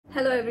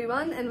Hello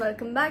everyone and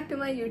welcome back to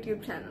my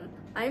YouTube channel.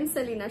 I'm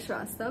Selina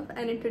Shrasthav,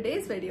 and in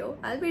today's video,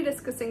 I'll be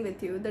discussing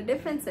with you the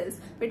differences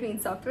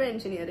between software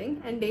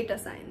engineering and data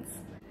science.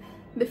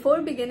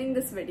 Before beginning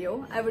this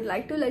video, I would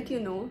like to let you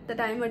know that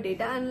I am a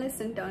data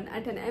analyst intern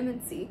at an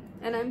MNC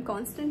and I'm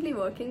constantly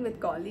working with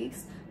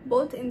colleagues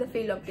both in the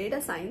field of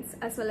data science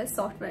as well as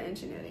software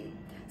engineering.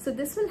 So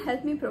this will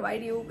help me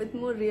provide you with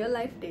more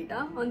real-life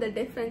data on the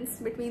difference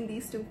between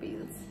these two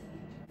fields.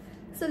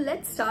 So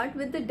let's start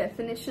with the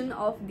definition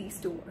of these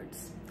two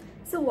words.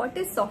 So what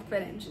is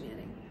software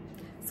engineering?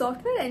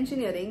 Software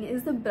engineering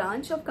is the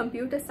branch of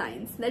computer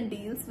science that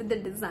deals with the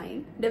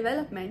design,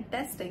 development,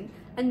 testing,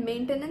 and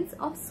maintenance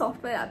of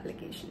software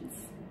applications.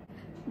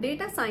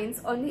 Data science,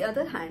 on the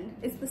other hand,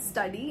 is the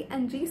study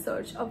and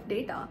research of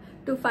data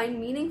to find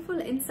meaningful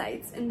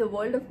insights in the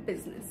world of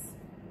business.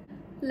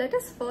 Let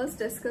us first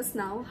discuss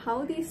now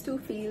how these two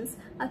fields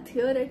are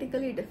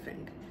theoretically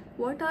different.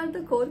 What are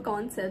the core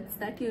concepts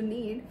that you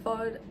need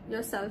for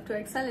yourself to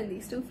excel in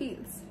these two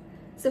fields?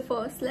 So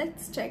first,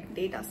 let's check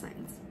data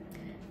science.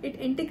 It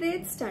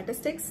integrates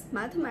statistics,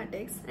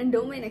 mathematics, and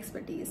domain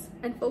expertise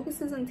and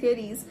focuses on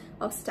theories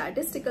of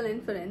statistical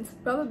inference,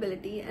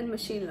 probability, and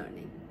machine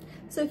learning.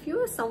 So if you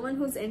are someone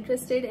who's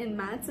interested in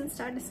maths and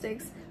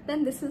statistics,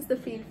 then this is the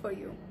field for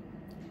you.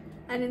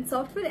 And in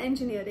software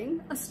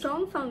engineering, a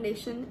strong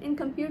foundation in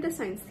computer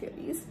science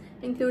theories,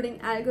 including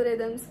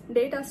algorithms,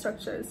 data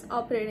structures,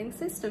 operating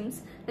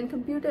systems, and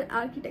computer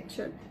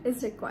architecture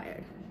is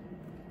required.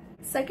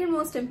 Second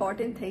most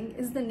important thing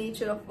is the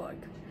nature of work.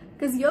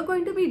 Because you're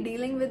going to be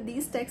dealing with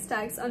these tech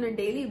stacks on a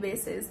daily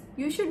basis,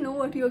 you should know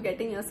what you're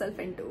getting yourself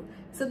into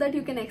so that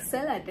you can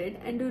excel at it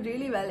and do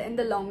really well in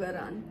the longer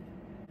run.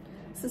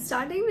 So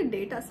starting with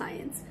data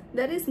science,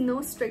 there is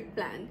no strict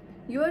plan.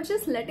 You are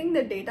just letting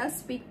the data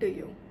speak to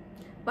you.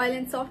 While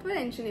in software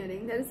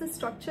engineering, there is a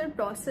structured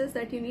process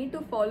that you need to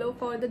follow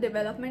for the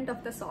development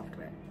of the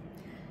software.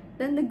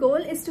 Then the goal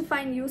is to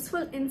find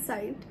useful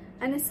insight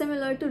and is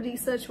similar to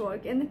research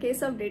work in the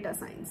case of data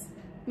science.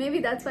 Maybe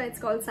that's why it's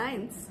called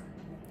science.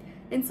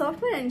 In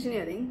software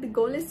engineering, the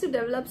goal is to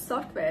develop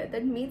software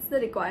that meets the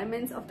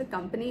requirements of the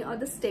company or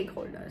the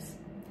stakeholders.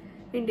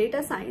 In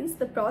data science,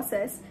 the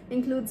process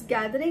includes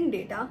gathering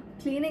data,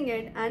 cleaning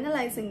it,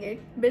 analyzing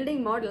it,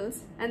 building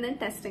models, and then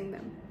testing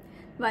them.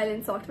 While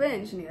in software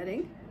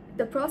engineering,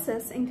 the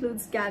process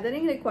includes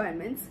gathering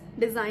requirements,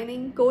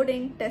 designing,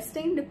 coding,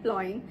 testing,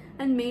 deploying,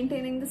 and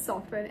maintaining the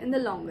software in the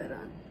longer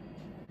run.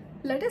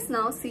 Let us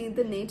now see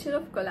the nature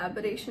of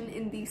collaboration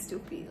in these two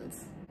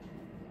fields.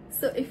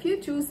 So if you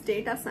choose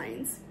data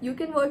science, you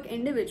can work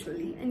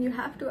individually and you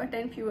have to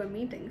attend fewer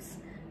meetings.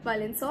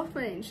 While in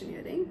software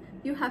engineering,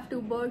 you have to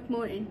work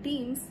more in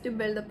teams to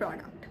build the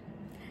product.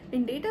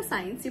 In data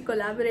science, you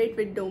collaborate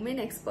with domain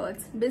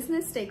experts,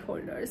 business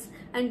stakeholders,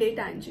 and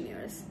data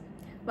engineers.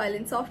 While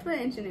in software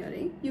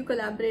engineering, you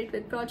collaborate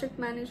with project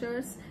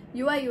managers,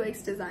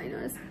 UI/UX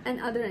designers,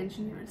 and other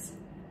engineers.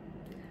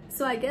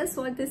 So I guess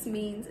what this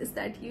means is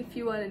that if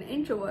you are an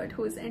introvert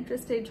who is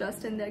interested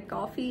just in their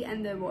coffee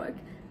and their work,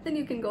 then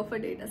you can go for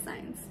data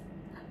science.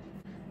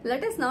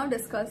 Let us now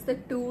discuss the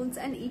tools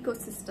and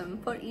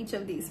ecosystem for each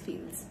of these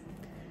fields.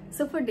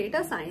 So for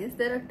data science,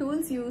 there are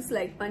tools used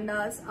like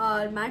Pandas,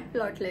 R,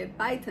 Matplotlib,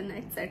 Python,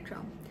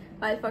 etc.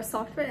 While for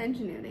software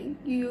engineering,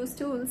 you use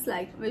tools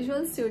like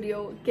Visual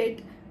Studio,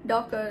 Git,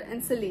 Docker,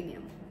 and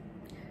Selenium.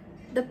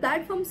 The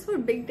platforms for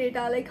big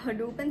data like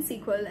Hadoop and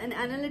SQL and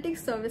analytics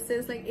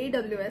services like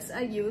AWS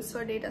are used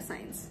for data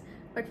science.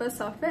 But for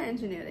software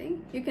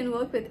engineering, you can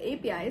work with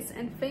APIs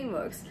and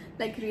frameworks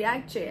like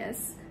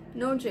React.js,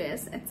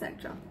 Node.js,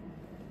 etc.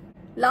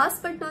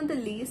 Last but not the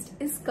least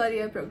is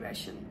career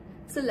progression.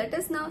 So let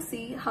us now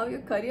see how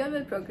your career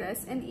will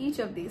progress in each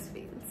of these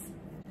fields.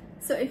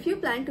 So if you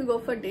plan to go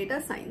for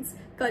data science,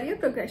 career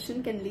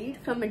progression can lead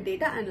from a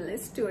data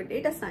analyst to a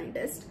data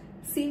scientist,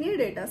 senior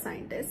data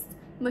scientist,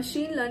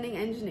 machine learning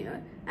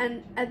engineer,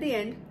 and at the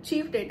end,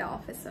 chief data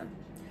officer.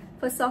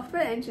 For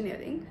software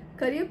engineering,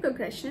 career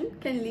progression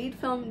can lead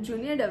from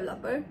junior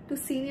developer to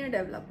senior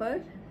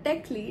developer,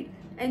 tech lead,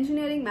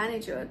 engineering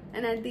manager,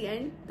 and at the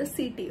end, the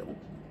CTO.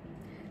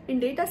 In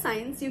data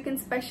science, you can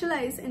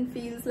specialize in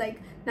fields like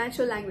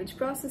natural language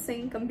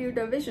processing,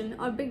 computer vision,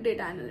 or big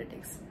data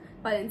analytics.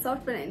 While in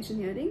software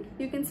engineering,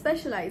 you can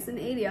specialize in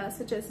areas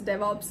such as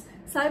DevOps,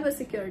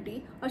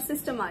 cybersecurity, or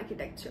system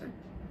architecture.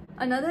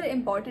 Another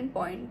important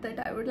point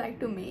that I would like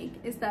to make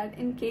is that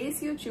in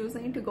case you're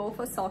choosing to go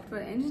for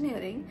software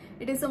engineering,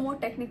 it is a more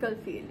technical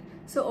field.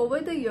 So over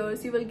the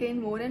years, you will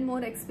gain more and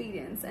more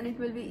experience and it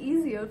will be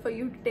easier for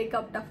you to take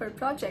up tougher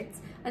projects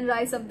and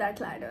rise up that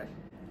ladder.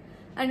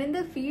 And in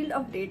the field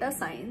of data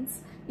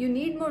science, you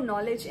need more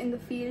knowledge in the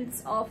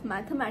fields of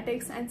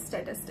mathematics and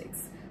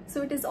statistics.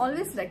 So it is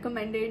always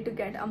recommended to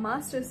get a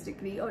master's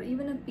degree or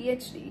even a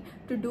PhD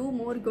to do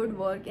more good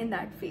work in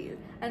that field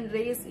and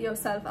raise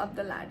yourself up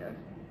the ladder.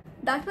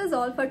 That was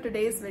all for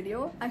today's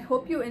video. I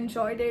hope you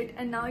enjoyed it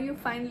and now you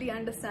finally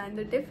understand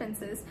the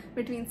differences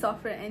between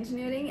software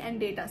engineering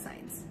and data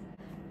science.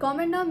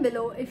 Comment down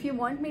below if you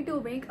want me to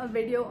make a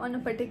video on a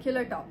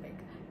particular topic.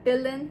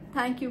 Till then,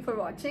 thank you for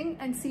watching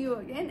and see you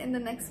again in the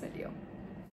next video.